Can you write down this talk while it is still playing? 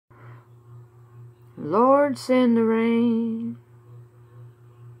Lord, send the rain.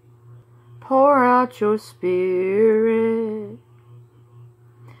 Pour out your Spirit.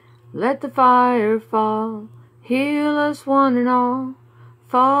 Let the fire fall. Heal us one and all.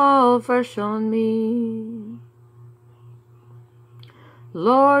 Fall fresh on me.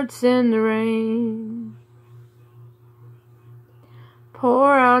 Lord, send the rain.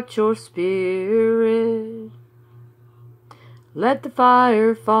 Pour out your Spirit. Let the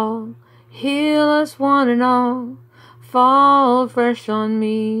fire fall. Heal us one and all. Fall fresh on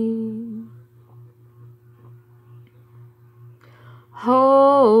me.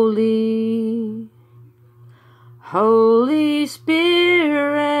 Holy, Holy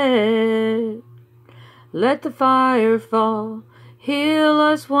Spirit, let the fire fall. Heal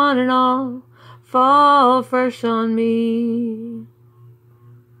us one and all. Fall fresh on me.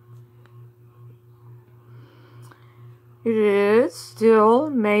 It is still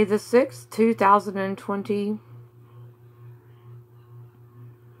May the 6th, 2020.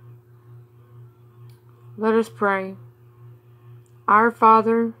 Let us pray. Our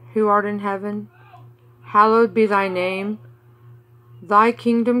Father, who art in heaven, hallowed be thy name. Thy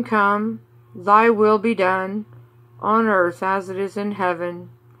kingdom come, thy will be done, on earth as it is in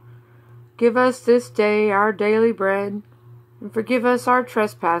heaven. Give us this day our daily bread, and forgive us our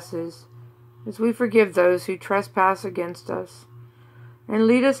trespasses, as we forgive those who trespass against us. And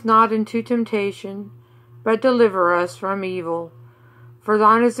lead us not into temptation, but deliver us from evil. For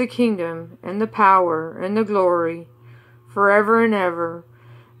thine is the kingdom, and the power, and the glory, forever and ever.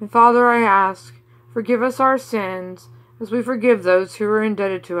 And Father, I ask, forgive us our sins, as we forgive those who are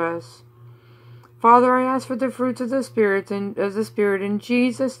indebted to us. Father, I ask for the fruits of the Spirit in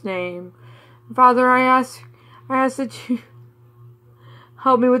Jesus' name. Father, I ask that you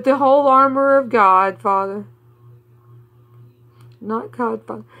help me with the whole armor of God, Father. Not God,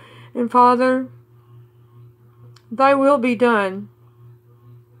 Father. And Father, thy will be done.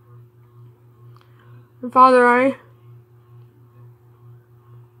 And Father,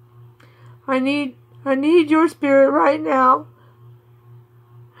 I need your Spirit right now.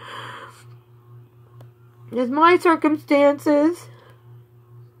 As my circumstances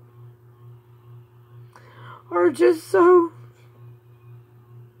are just so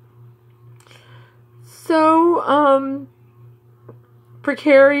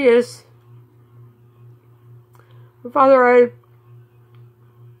precarious. Father,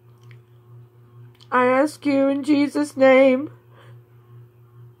 I ask you in Jesus' name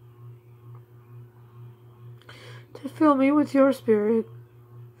to fill me with your Spirit.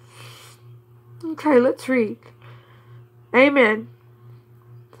 Okay, let's read. Amen.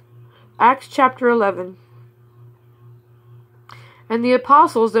 Acts chapter 11. And the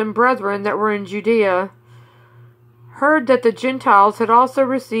apostles and brethren that were in Judea heard that the Gentiles had also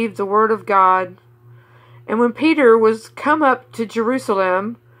received the word of God. And when Peter was come up to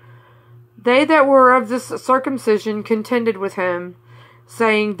Jerusalem, they that were of the circumcision contended with him,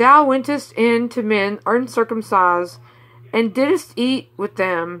 saying, Thou wentest in to men uncircumcised, and didst eat with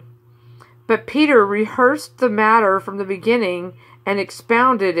them. But Peter rehearsed the matter from the beginning, and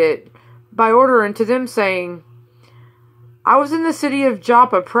expounded it, by order unto them, saying, I was in the city of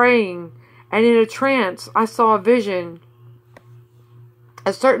Joppa praying, and in a trance I saw a vision.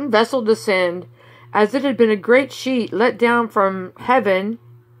 A certain vessel descend, as it had been a great sheet let down from heaven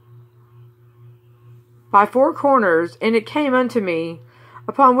by four corners, and it came unto me,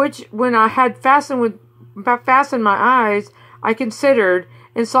 upon which when I had fastened my eyes, I considered,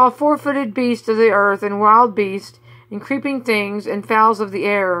 and saw four-footed beasts of the earth, and wild beasts, and creeping things, and fowls of the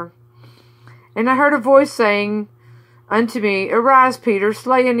air. And I heard a voice saying unto me, Arise, Peter,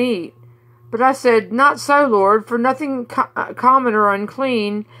 slay and eat. But I said, Not so, Lord, for nothing common or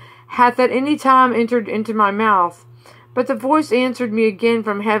unclean hath at any time entered into my mouth. But the voice answered me again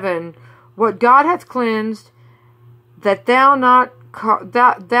from heaven, What God hath cleansed, that thou call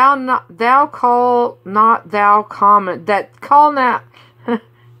not thou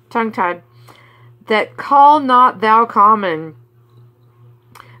common.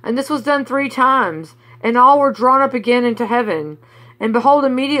 And this was done 3 times, and all were drawn up again into heaven. And behold,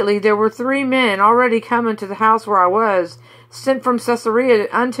 immediately there were 3 men already come into the house where I was, sent from Caesarea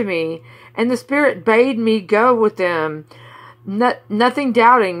unto me, and the Spirit bade me go with them, nothing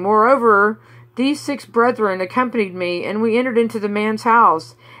doubting. Moreover, these 6 brethren accompanied me, and we entered into the man's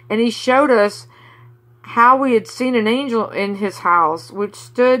house, and he showed us how we had seen an angel in his house, which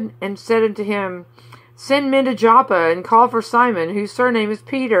stood and said unto him, Send men to Joppa, and call for Simon, whose surname is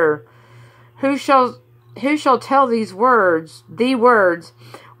Peter, who shall tell thee words,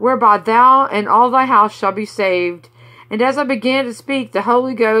 whereby thou and all thy house shall be saved. And as I began to speak, the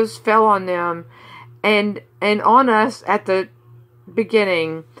Holy Ghost fell on them, and on us at the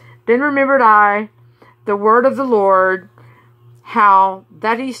beginning. Then remembered I the word of the Lord, how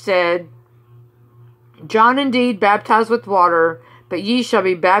that he said, John indeed baptized with water, but ye shall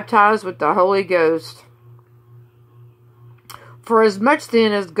be baptized with the Holy Ghost. For as much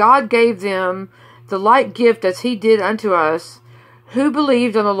then as God gave them the like gift as he did unto us, who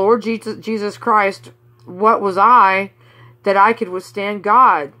believed on the Lord Jesus Christ, what was I, that I could withstand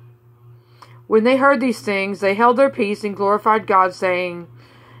God? When they heard these things, they held their peace and glorified God, saying,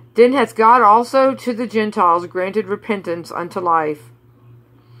 Then hath God also to the Gentiles granted repentance unto life.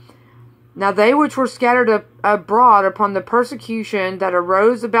 Now they which were scattered abroad upon the persecution that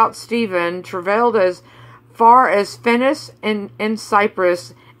arose about Stephen travailed as far as Phoenix and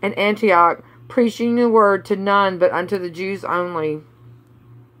Cyprus and Antioch, preaching the word to none but unto the Jews only.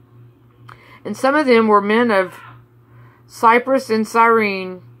 And some of them were men of Cyprus and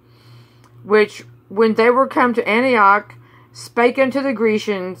Cyrene, which, when they were come to Antioch, spake unto the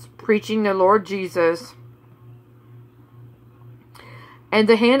Grecians, preaching the Lord Jesus. And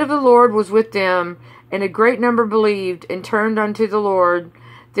the hand of the Lord was with them, and a great number believed, and turned unto the Lord.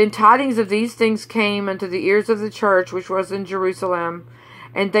 Then tidings of these things came unto the ears of the church which was in Jerusalem.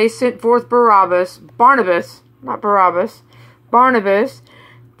 And they sent forth Barnabas,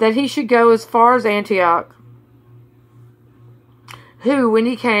 that he should go as far as Antioch. Who, when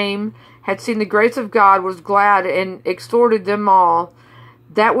he came, had seen the grace of God, was glad, and exhorted them all,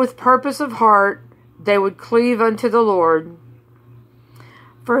 that with purpose of heart they would cleave unto the Lord.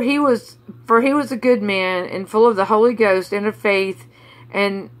 For he was a good man, and full of the Holy Ghost and of faith,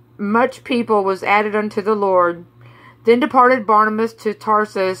 and much people was added unto the Lord. Then departed Barnabas to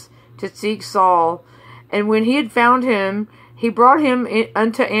Tarsus to seek Saul, and when he had found him, he brought him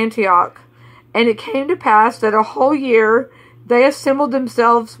unto Antioch. And it came to pass that a whole year they assembled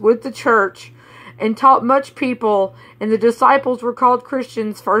themselves with the church, and taught much people, and the disciples were called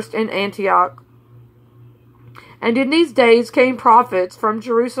Christians first in Antioch. And in these days came prophets from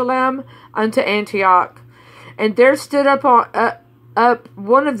Jerusalem unto Antioch. And there stood up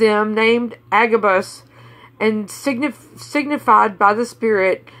one of them named Agabus, and signified by the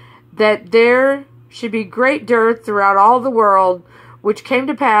Spirit that there should be great dearth throughout all the world, which came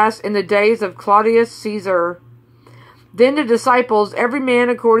to pass in the days of Claudius Caesar. Then the disciples, every man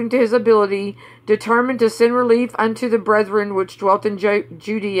according to his ability, determined to send relief unto the brethren which dwelt in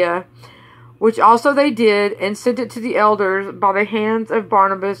Judea, which also they did, and sent it to the elders by the hands of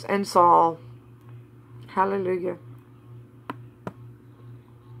Barnabas and Saul. Hallelujah.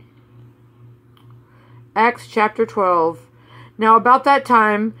 Acts chapter 12. Now about that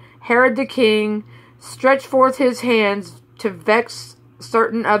time, Herod the king stretched forth his hands to vex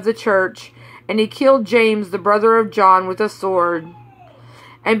certain of the church, and he killed James, the brother of John, with a sword.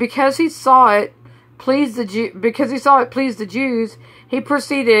 And because he saw it pleased the Jews, he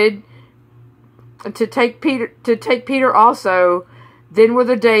proceeded to take Peter also. Then were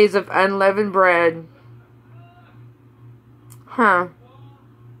the days of unleavened bread.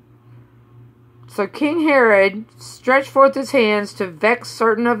 So King Herod stretched forth his hands to vex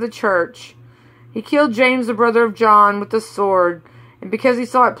certain of the church. He killed James, the brother of John, with the sword. And because he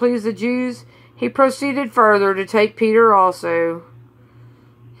saw it pleased the Jews, he proceeded further to take Peter also.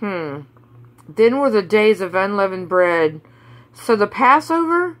 Then were the days of unleavened bread. So the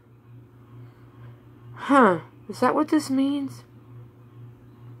Passover? Is that what this means?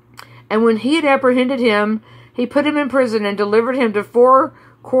 And when he had apprehended him, he put him in prison and delivered him to 4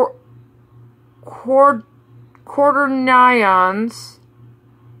 quaternions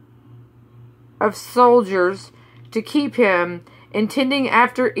of soldiers to keep him, intending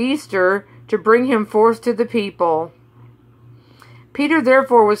after Easter to bring him forth to the people. Peter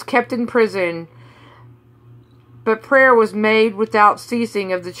therefore was kept in prison, but prayer was made without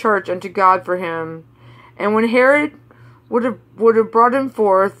ceasing of the church unto God for him. And when Herod would have brought him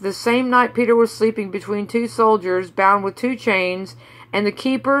forth, the same night Peter was sleeping between 2 soldiers, bound with 2 chains, and the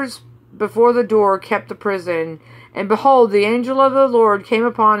keepers before the door kept the prison. And behold, the angel of the Lord came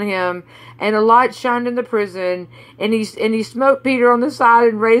upon him, and a light shined in the prison. And he smote Peter on the side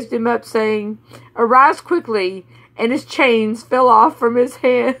and raised him up, saying, Arise quickly. And his chains fell off from his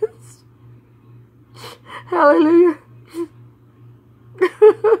hands. Hallelujah.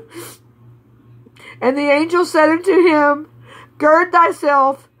 And the angel said unto him, Gird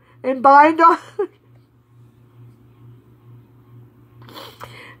thyself and bind on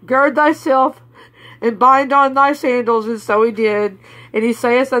thy sandals. And so he did. And he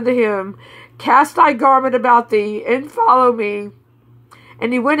saith unto him, Cast thy garment about thee, and follow me.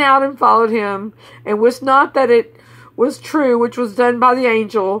 And he went out and followed him, and wist not that it was true which was done by the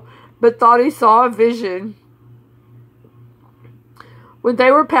angel, but thought he saw a vision. When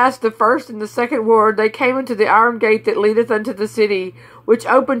they were past the first and the second ward, they came into the iron gate that leadeth unto the city, which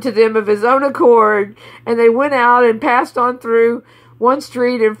opened to them of his own accord. And they went out and passed on through one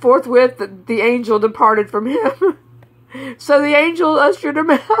street, and forthwith the angel departed from him. So the angel ushered him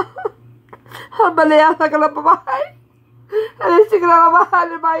out.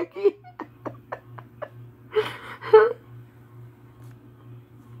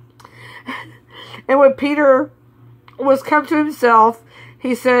 And when Peter was come to himself,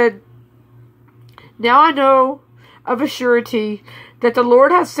 he said, Now I know of a surety that the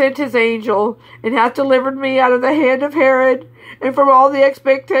Lord hath sent his angel, and hath delivered me out of the hand of Herod, and from all the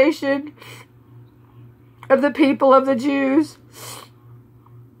expectation of the people of the Jews.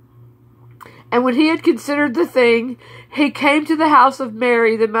 And when he had considered the thing, he came to the house of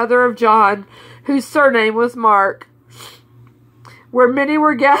Mary, the mother of John, whose surname was Mark, where many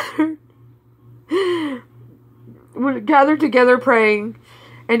were gathered together praying.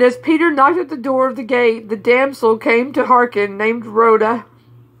 And as Peter knocked at the door of the gate, the damsel came to hearken, named Rhoda.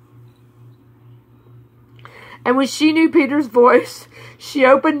 And when she knew Peter's voice, she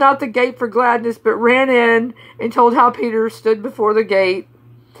opened not the gate for gladness, but ran in and told how Peter stood before the gate.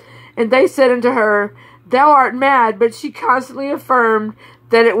 And they said unto her, Thou art mad. But she constantly affirmed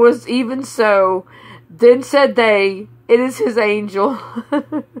that it was even so. Then said they, It is his angel.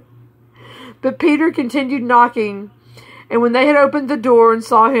 But Peter continued knocking. And when they had opened the door and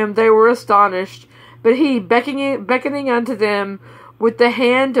saw him, they were astonished. But he, beckoning unto them with the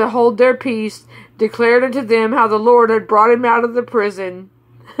hand to hold their peace, declared unto them how the Lord had brought him out of the prison.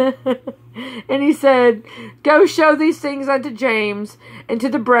 And he said, Go show these things unto James and to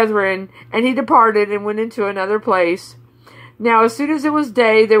the brethren. And he departed and went into another place. Now as soon as it was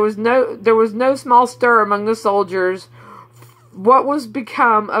day, there was no small stir among the soldiers, what was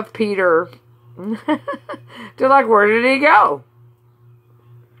become of Peter. They're like, where did he go?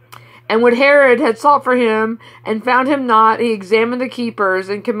 And when Herod had sought for him and found him not, he examined the keepers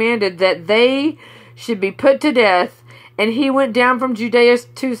and commanded that they should be put to death. And he went down from Judea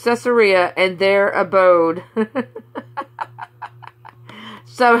to Caesarea and there abode.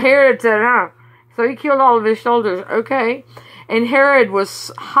 So Herod said, so he killed all of his soldiers. Okay. And Herod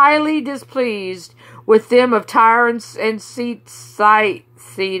was highly displeased with them of Tyre and Sidon.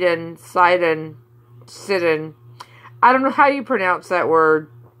 I don't know how you pronounce that word.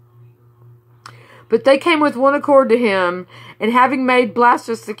 But they came with one accord to him, and having made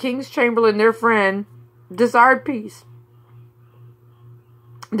Blastus the king's chamberlain their friend, desired peace,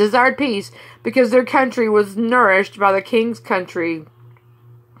 because their country was nourished by the king's country.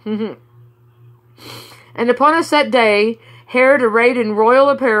 And upon a set day, Herod, arrayed in royal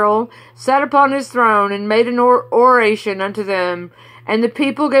apparel, sat upon his throne, and made an oration unto them. And the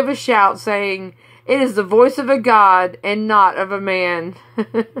people gave a shout, saying, It is the voice of a God, and not of a man.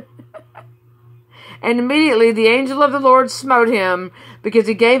 And immediately the angel of the Lord smote him, because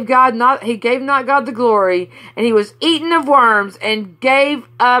he gave not God the glory, and he was eaten of worms, and gave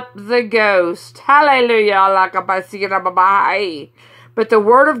up the ghost. Hallelujah. But the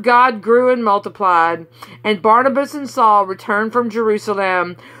word of God grew and multiplied, and Barnabas and Saul returned from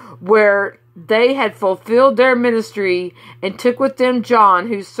Jerusalem, where they had fulfilled their ministry, and took with them John,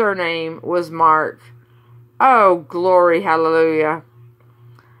 whose surname was Mark. Oh, glory, hallelujah.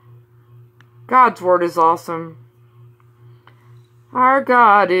 God's word is awesome. Our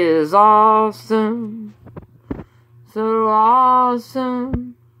God is awesome. So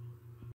awesome.